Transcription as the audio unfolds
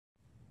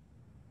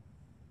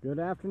Good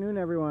afternoon,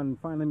 everyone.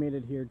 Finally made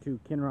it here to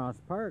Kinross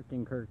Park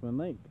in Kirkland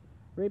Lake,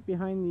 right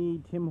behind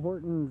the Tim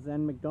Hortons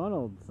and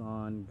McDonald's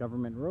on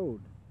Government Road.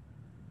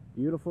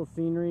 Beautiful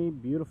scenery,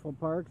 beautiful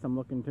parks. I'm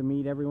looking to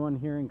meet everyone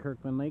here in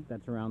Kirkland Lake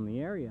that's around the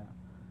area.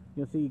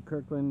 You'll see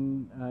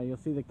you'll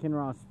see the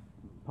Kinross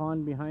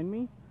pond behind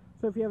me.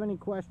 So if you have any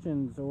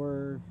questions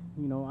or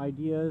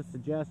ideas,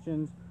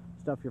 suggestions,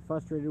 stuff you're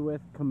frustrated with,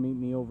 come meet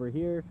me over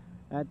here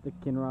at the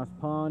Kinross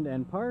Pond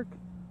and Park.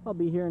 I'll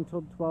be here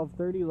until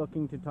 12:30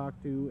 looking to talk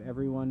to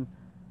everyone.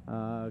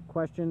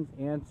 Questions,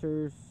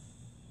 answers,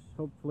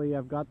 hopefully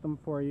I've got them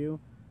for you.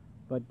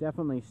 But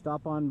definitely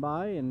stop on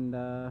by and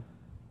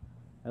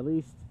at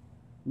least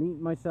meet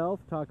myself,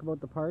 talk about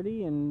the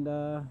party, and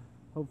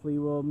hopefully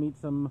we'll meet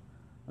some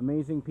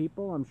amazing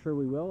people. I'm sure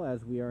we will,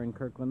 as we are in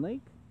Kirkland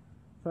Lake.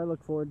 So I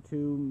look forward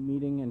to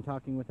meeting and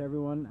talking with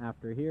everyone.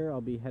 After here, I'll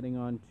be heading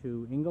on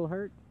to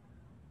Englehart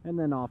and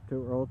then off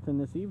to Earlton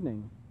this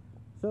evening.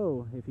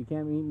 So if you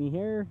can't meet me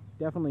here,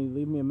 definitely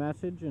leave me a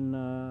message and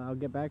I'll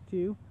get back to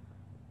you.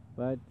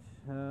 But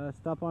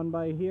stop on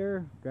by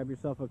here, grab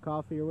yourself a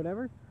coffee or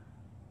whatever.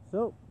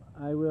 So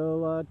I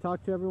will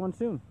talk to everyone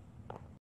soon.